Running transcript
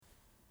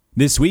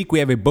This week, we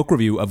have a book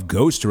review of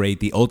Ghost Raid,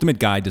 the ultimate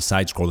guide to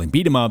side-scrolling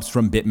beat-em-ups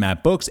from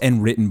Bitmap Books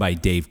and written by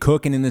Dave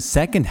Cook. And in the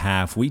second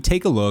half, we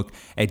take a look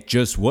at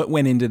just what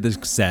went into the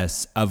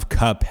success of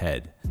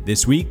Cuphead.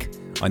 This week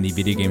on the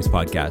Video Games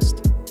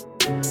Podcast.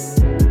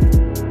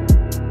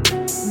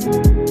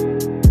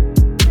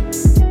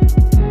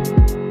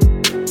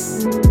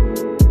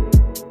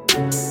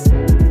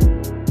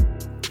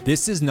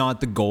 This is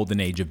not the golden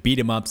age of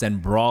beat-em-ups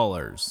and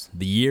brawlers.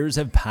 The years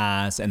have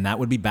passed, and that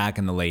would be back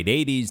in the late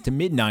 80s to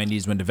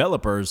mid-90s when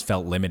developers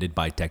felt limited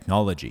by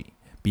technology.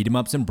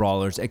 Beat-em-ups and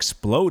brawlers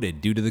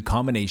exploded due to the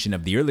combination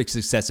of the early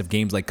success of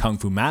games like Kung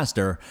Fu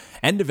Master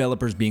and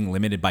developers being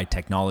limited by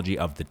technology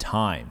of the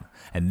time.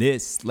 And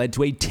this led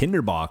to a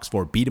tinderbox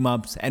for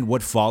beat-em-ups, and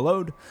what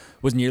followed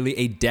was nearly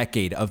a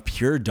decade of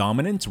pure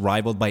dominance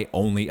rivaled by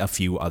only a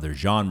few other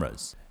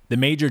genres. The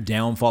major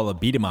downfall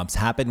of beat-em-ups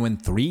happened when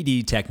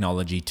 3D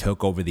technology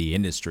took over the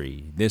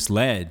industry. This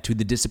led to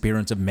the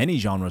disappearance of many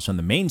genres from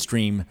the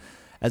mainstream,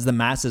 as the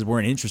masses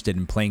weren't interested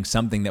in playing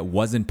something that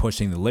wasn't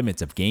pushing the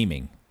limits of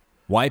gaming.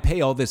 Why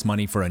pay all this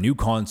money for a new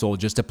console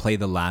just to play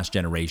the last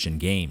generation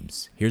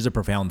games? Here's a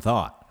profound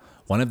thought.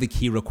 One of the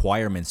key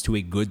requirements to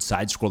a good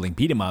side-scrolling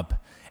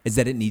beat-em-up is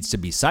that it needs to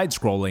be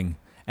side-scrolling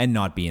and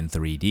not be in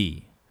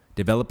 3D.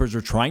 Developers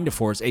are trying to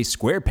force a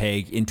square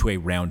peg into a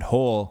round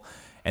hole,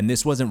 and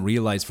this wasn't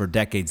realized for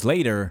decades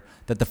later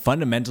that the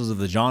fundamentals of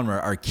the genre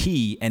are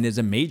key and is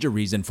a major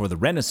reason for the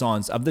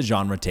renaissance of the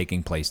genre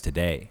taking place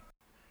today.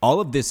 All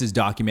of this is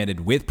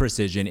documented with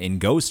precision in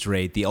Ghost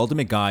Raid, the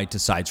ultimate guide to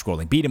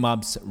side-scrolling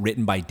beat-em-ups,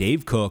 written by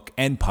Dave Cook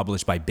and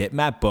published by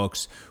Bitmap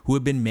Books, who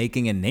have been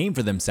making a name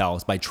for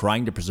themselves by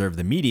trying to preserve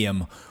the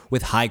medium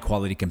with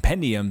high-quality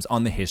compendiums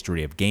on the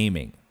history of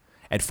gaming.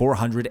 At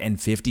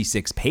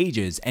 456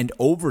 pages and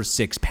over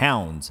 6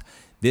 pounds,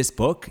 this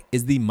book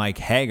is the Mike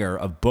Haggar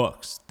of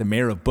books, the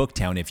mayor of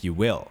Booktown, if you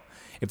will.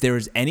 If there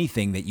is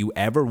anything that you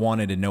ever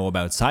wanted to know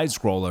about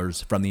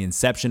side-scrollers from the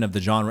inception of the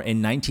genre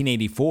in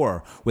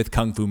 1984 with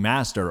Kung Fu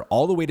Master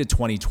all the way to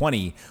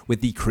 2020 with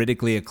the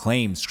critically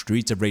acclaimed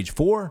Streets of Rage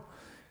 4,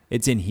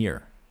 it's in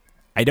here.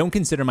 I don't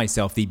consider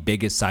myself the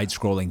biggest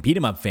side-scrolling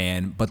beat-em-up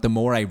fan, but the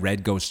more I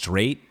read Ghost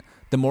Raid,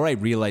 the more I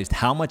realized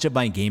how much of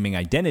my gaming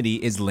identity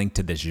is linked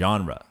to this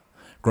genre.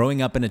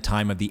 Growing up in a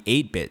time of the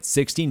 8-bit,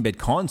 16-bit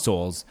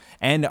consoles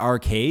and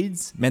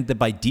arcades meant that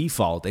by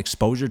default,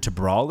 exposure to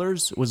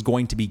brawlers was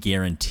going to be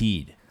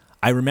guaranteed.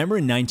 I remember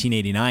in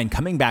 1989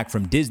 coming back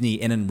from Disney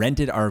in a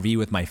rented RV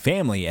with my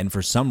family, and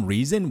for some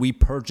reason we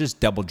purchased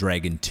Double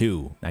Dragon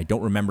 2. I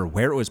don't remember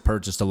where it was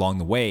purchased along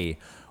the way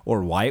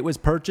or why it was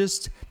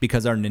purchased,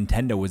 because our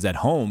Nintendo was at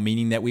home,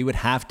 meaning that we would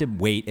have to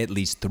wait at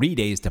least 3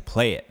 days to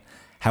play it.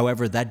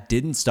 However, that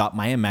didn't stop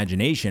my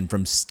imagination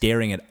from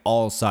staring at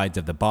all sides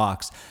of the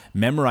box,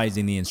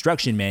 memorizing the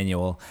instruction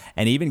manual,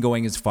 and even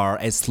going as far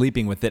as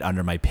sleeping with it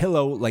under my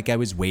pillow like I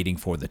was waiting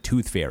for the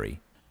Tooth Fairy.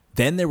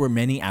 Then there were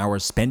many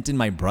hours spent in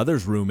my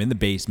brother's room in the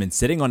basement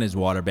sitting on his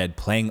waterbed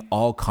playing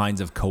all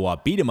kinds of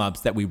co-op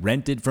beat-em-ups that we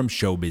rented from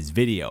Showbiz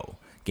Video.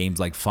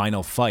 Games like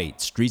Final Fight,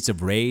 Streets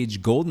of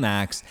Rage, Golden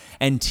Axe,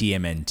 and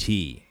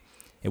TMNT.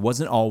 It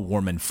wasn't all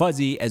warm and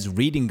fuzzy, as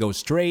reading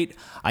Ghost Raid,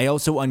 I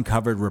also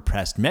uncovered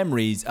repressed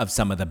memories of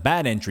some of the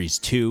bad entries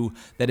too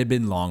that had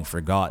been long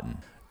forgotten.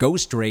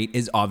 Ghost Raid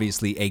is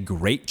obviously a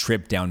great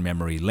trip down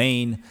memory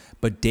lane,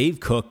 but Dave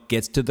Cook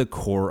gets to the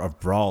core of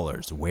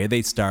brawlers, where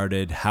they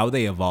started, how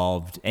they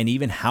evolved, and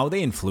even how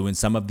they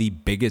influenced some of the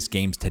biggest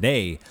games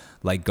today,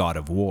 like God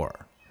of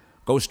War.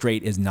 Ghost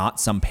Raid is not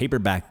some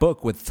paperback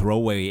book with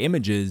throwaway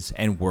images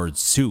and word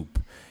soup.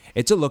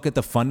 It's a look at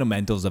the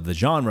fundamentals of the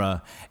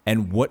genre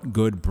and what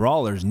good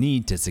brawlers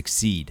need to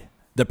succeed.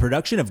 The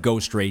production of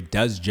Ghost Raid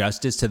does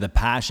justice to the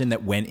passion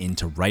that went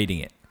into writing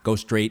it.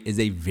 Ghost Raid is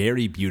a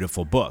very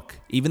beautiful book.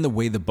 Even the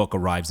way the book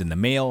arrives in the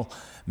mail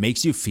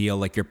makes you feel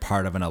like you're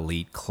part of an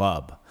elite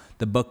club.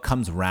 The book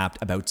comes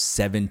wrapped about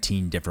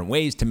 17 different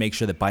ways to make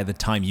sure that by the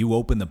time you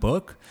open the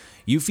book,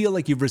 you feel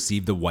like you've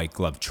received the white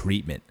glove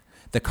treatment.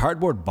 The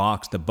cardboard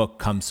box the book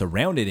comes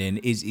surrounded in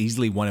is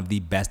easily one of the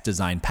best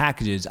designed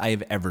packages I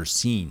have ever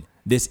seen.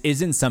 This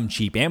isn't some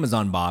cheap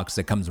Amazon box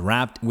that comes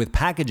wrapped with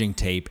packaging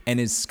tape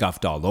and is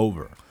scuffed all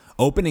over.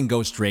 Opening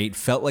Ghost Raid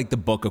felt like the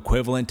book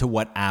equivalent to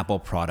what Apple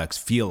products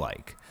feel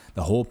like.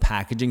 The whole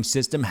packaging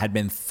system had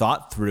been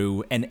thought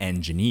through and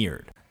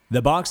engineered.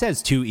 The box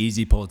has 2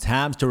 easy pull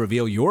tabs to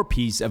reveal your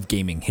piece of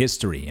gaming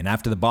history, and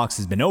after the box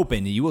has been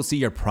opened, you will see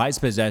your prized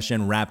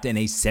possession wrapped in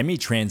a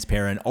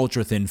semi-transparent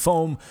ultra-thin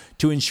foam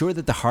to ensure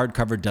that the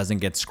hardcover doesn't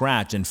get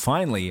scratched, and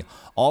finally,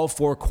 all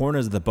 4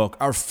 corners of the book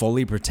are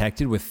fully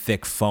protected with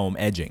thick foam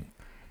edging.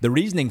 The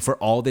reasoning for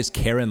all this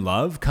care and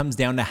love comes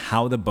down to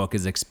how the book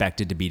is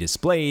expected to be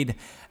displayed,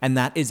 and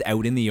that is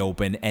out in the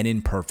open and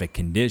in perfect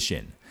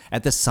condition.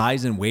 At the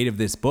size and weight of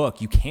this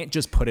book, you can't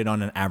just put it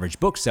on an average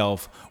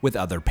bookshelf with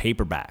other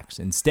paperbacks.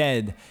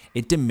 Instead,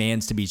 it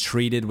demands to be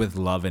treated with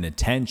love and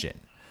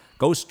attention.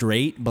 Ghost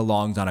Raid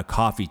belongs on a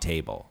coffee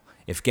table.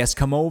 If guests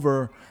come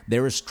over,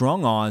 there is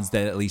strong odds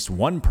that at least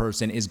one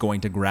person is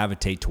going to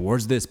gravitate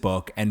towards this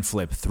book and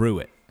flip through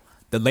it.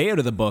 The layout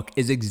of the book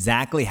is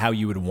exactly how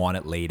you would want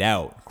it laid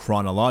out,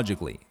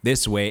 chronologically.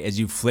 This way, as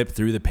you flip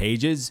through the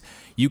pages,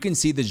 you can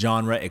see the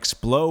genre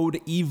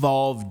explode,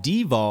 evolve,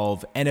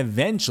 devolve, and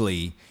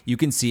eventually you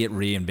can see it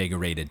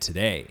reinvigorated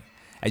today.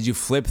 As you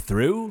flip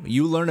through,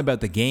 you learn about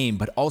the game,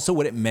 but also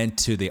what it meant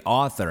to the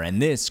author,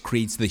 and this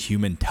creates the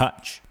human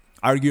touch.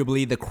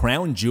 Arguably, the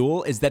crown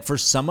jewel is that for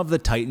some of the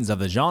titans of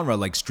the genre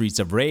like Streets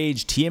of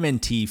Rage,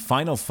 TMNT,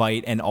 Final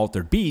Fight, and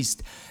Altered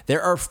Beast,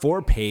 there are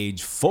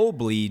 4-page, full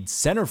bleed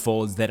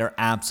centerfolds that are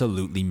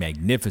absolutely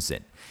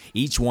magnificent.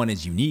 Each one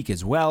is unique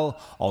as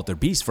well. Altered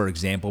Beast, for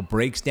example,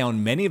 breaks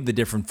down many of the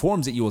different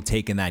forms that you will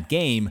take in that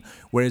game,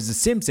 whereas The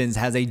Simpsons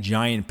has a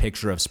giant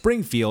picture of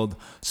Springfield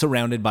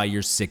surrounded by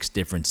your 6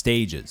 different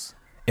stages.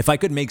 If I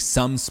could make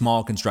some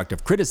small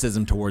constructive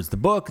criticism towards the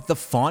book, the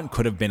font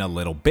could have been a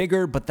little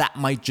bigger, but that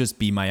might just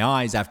be my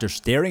eyes after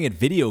staring at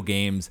video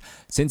games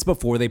since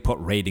before they put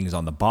ratings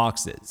on the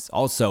boxes.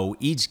 Also,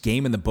 each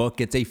game in the book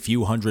gets a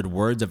few hundred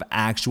words of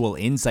actual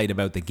insight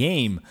about the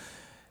game,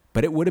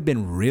 but it would have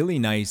been really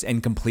nice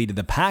and completed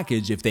the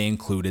package if they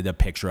included a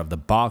picture of the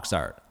box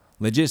art.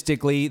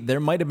 Logistically,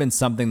 there might have been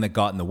something that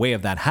got in the way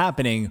of that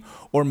happening,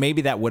 or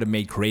maybe that would have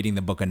made creating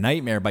the book a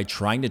nightmare by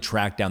trying to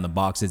track down the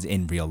boxes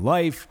in real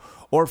life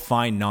or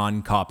find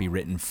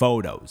non-copywritten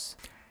photos.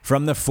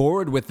 From the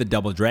forward with the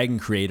Double Dragon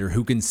creator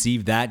who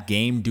conceived that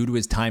game due to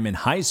his time in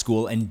high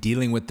school and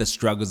dealing with the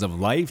struggles of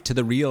life to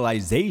the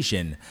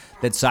realization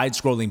that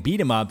side-scrolling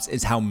beat-em-ups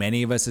is how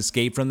many of us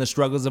escape from the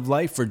struggles of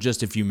life for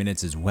just a few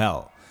minutes as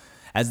well.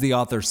 As the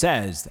author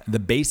says, the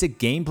basic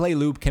gameplay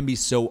loop can be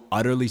so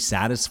utterly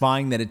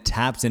satisfying that it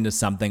taps into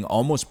something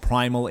almost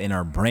primal in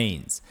our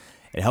brains.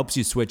 It helps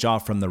you switch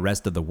off from the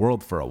rest of the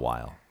world for a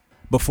while.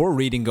 Before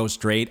reading Go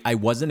Straight, I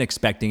wasn't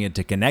expecting it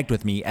to connect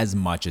with me as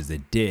much as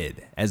it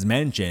did. As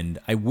mentioned,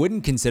 I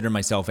wouldn't consider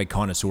myself a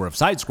connoisseur of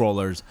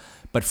side-scrollers,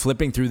 but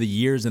flipping through the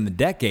years and the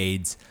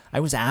decades, I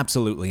was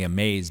absolutely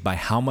amazed by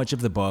how much of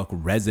the book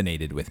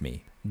resonated with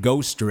me. Go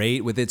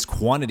Straight, with its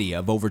quantity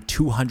of over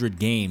 200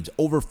 games,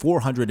 over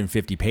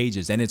 450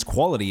 pages, and its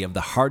quality of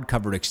the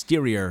hardcover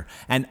exterior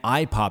and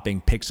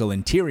eye-popping pixel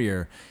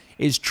interior,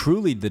 is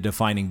truly the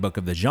defining book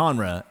of the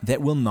genre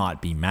that will not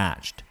be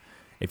matched.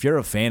 If you're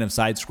a fan of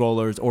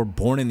side-scrollers or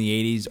born in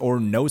the 80s or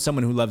know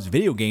someone who loves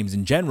video games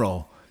in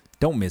general,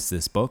 don't miss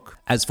this book.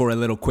 As for a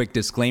little quick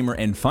disclaimer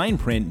and fine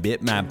print,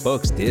 Bitmap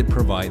Books did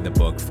provide the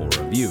book for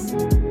review.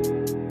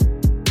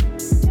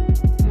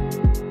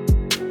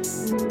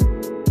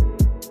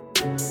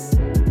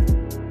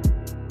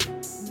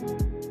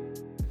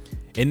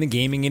 In the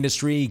gaming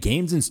industry,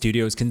 games and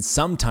studios can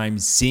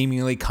sometimes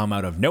seemingly come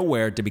out of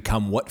nowhere to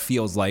become what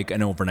feels like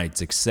an overnight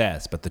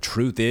success, but the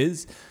truth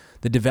is,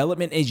 the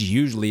development is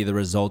usually the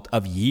result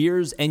of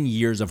years and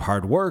years of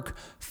hard work,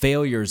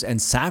 failures, and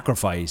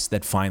sacrifice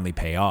that finally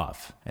pay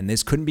off. And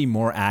this couldn't be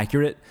more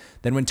accurate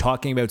than when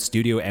talking about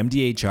Studio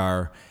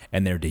MDHR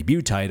and their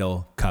debut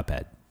title,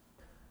 Cuphead.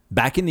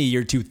 Back in the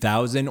year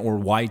 2000, or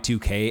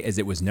Y2K as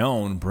it was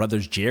known,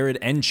 brothers Jared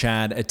and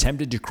Chad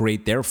attempted to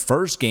create their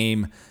first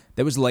game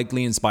that was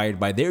likely inspired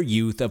by their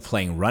youth of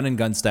playing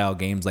run-and-gun style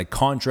games like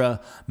Contra,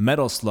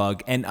 Metal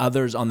Slug, and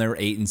others on their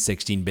 8 and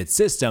 16-bit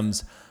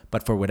systems,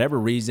 but for whatever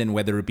reason,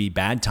 whether it be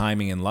bad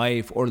timing in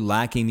life or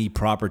lacking the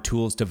proper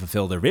tools to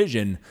fulfill their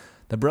vision,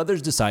 the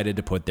brothers decided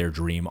to put their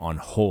dream on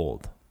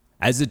hold.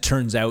 As it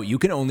turns out, you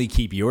can only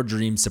keep your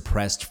dream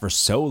suppressed for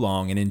so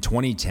long, and in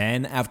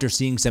 2010, after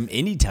seeing some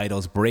indie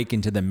titles break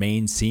into the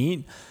main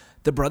scene,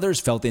 the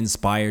brothers felt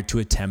inspired to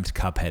attempt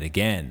Cuphead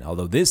again,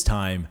 although this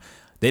time,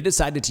 they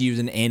decided to use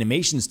an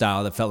animation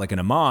style that felt like an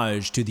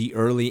homage to the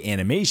early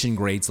animation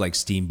greats like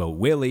Steamboat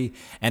Willie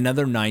and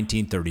other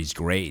 1930s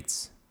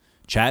greats.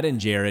 Chad and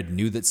Jared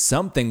knew that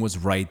something was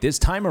right this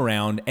time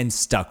around and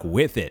stuck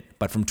with it,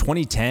 but from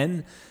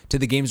 2010 to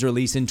the game's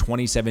release in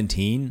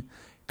 2017,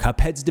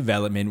 Cuphead's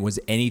development was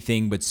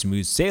anything but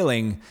smooth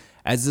sailing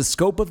as the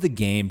scope of the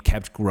game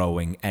kept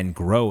growing and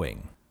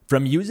growing.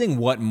 From using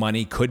what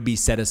money could be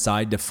set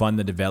aside to fund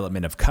the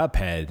development of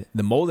Cuphead,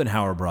 the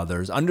Moldenhauer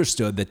brothers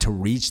understood that to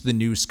reach the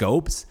new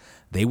scopes,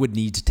 they would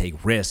need to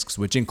take risks,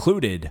 which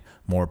included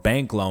more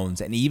bank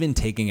loans and even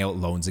taking out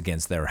loans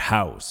against their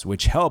house,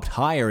 which helped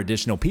hire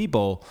additional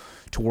people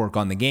to work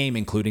on the game,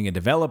 including a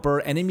developer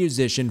and a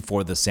musician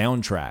for the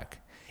soundtrack.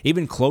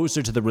 Even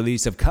closer to the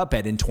release of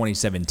Cuphead in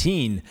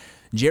 2017,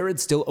 Jared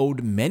still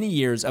owed many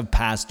years of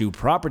past due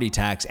property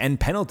tax and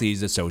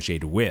penalties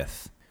associated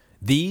with.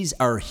 These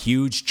are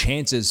huge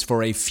chances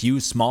for a few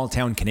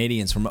small-town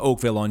Canadians from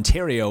Oakville,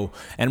 Ontario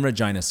and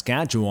Regina,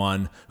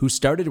 Saskatchewan who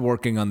started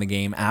working on the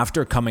game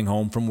after coming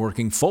home from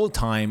working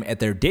full-time at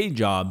their day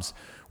jobs,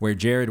 where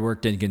Jared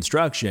worked in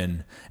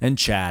construction and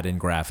Chad in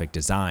graphic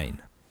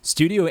design.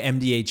 Studio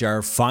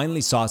MDHR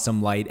finally saw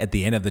some light at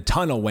the end of the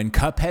tunnel when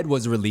Cuphead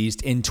was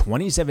released in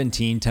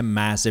 2017 to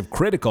massive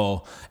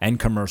critical and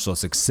commercial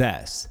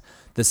success.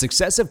 The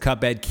success of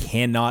Cuphead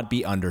cannot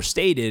be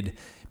understated,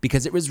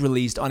 because it was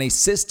released on a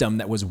system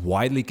that was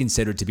widely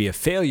considered to be a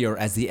failure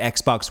as the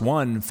Xbox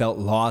One felt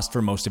lost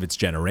for most of its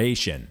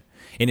generation.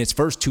 In its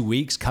first 2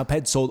 weeks,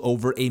 Cuphead sold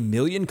over 1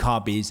 million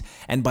copies,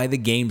 and by the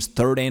game's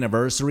third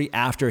anniversary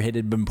after it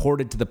had been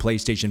ported to the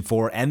PlayStation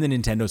 4 and the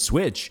Nintendo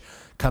Switch,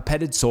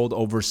 Cuphead had sold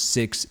over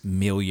 6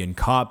 million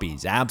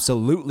copies.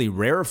 Absolutely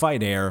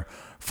rarefied air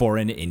for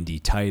an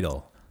indie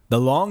title. The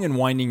long and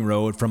winding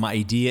road from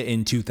idea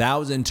in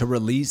 2000 to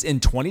release in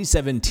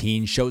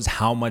 2017 shows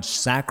how much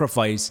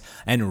sacrifice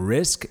and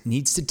risk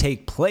needs to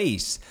take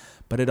place,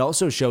 but it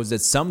also shows that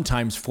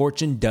sometimes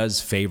fortune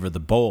does favor the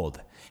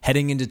bold.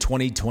 Heading into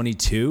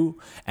 2022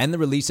 and the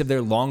release of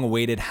their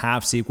long-awaited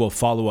half-sequel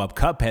follow-up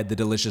Cuphead, The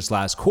Delicious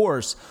Last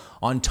Course,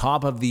 on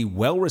top of the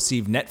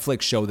well-received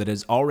Netflix show that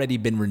has already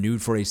been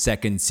renewed for a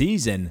second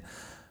season,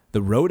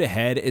 the road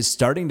ahead is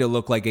starting to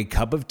look like a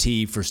cup of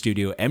tea for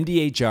Studio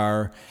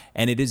MDHR,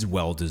 and it is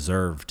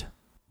well-deserved.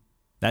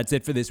 That's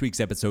it for this week's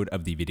episode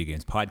of the Video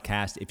Games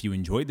Podcast. If you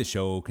enjoyed the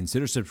show,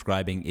 consider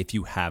subscribing if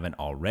you haven't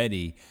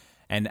already.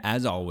 And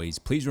as always,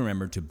 please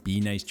remember to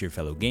be nice to your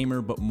fellow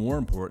gamer, but more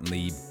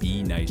importantly,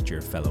 be nice to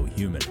your fellow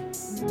human.